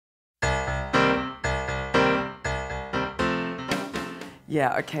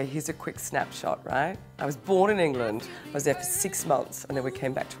Yeah, okay, here's a quick snapshot, right? I was born in England, I was there for 6 months, and then we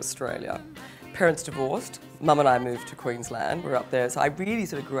came back to Australia. Parents divorced, Mum and I moved to Queensland, we were up there, so I really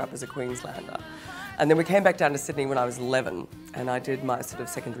sort of grew up as a Queenslander. And then we came back down to Sydney when I was 11, and I did my sort of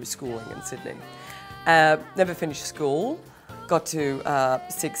secondary schooling in Sydney. Never finished school, got to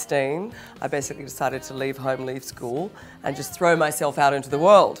 16, I basically decided to leave home, leave school, and just throw myself out into the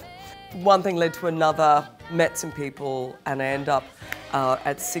world. One thing led to another, met some people, and I ended up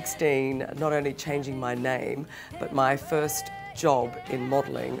at 16 not only changing my name, but my first job in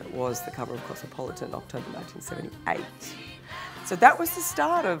modelling was the cover of Cosmopolitan in October 1978. So that was the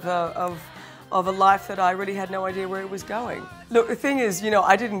start of a life that I really had no idea where it was going. Look, the thing is, you know,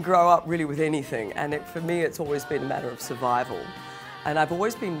 I didn't grow up really with anything, and for me it's always been a matter of survival. And I've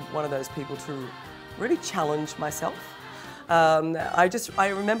always been one of those people to really challenge myself.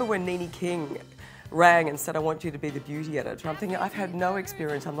 I remember when Nene King rang and said, I want you to be the beauty editor. I'm thinking, I've had no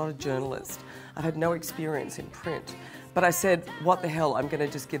experience, I'm not a journalist. I've had no experience in print. But I said, what the hell, I'm going to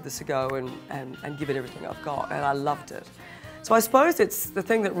just give this a go and give it everything I've got, and I loved it. So I suppose it's the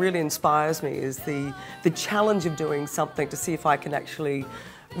thing that really inspires me is the challenge of doing something to see if I can actually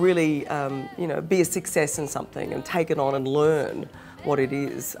really you know, be a success in something and take it on and learn what it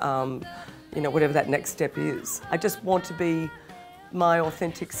is, you know, whatever that next step is. I just want to be my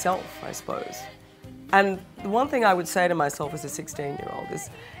authentic self, I suppose. And the one thing I would say to myself as a 16-year-old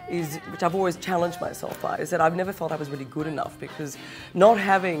is, which I've always challenged myself by, is that I've never felt I was really good enough, because not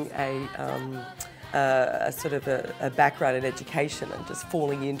having a sort of a background in education and just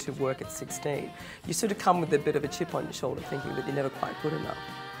falling into work at 16, you sort of come with a bit of a chip on your shoulder thinking that you're never quite good enough.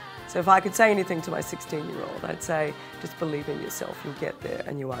 So if I could say anything to my 16-year-old, I'd say just believe in yourself, you'll get there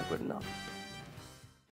and you are good enough.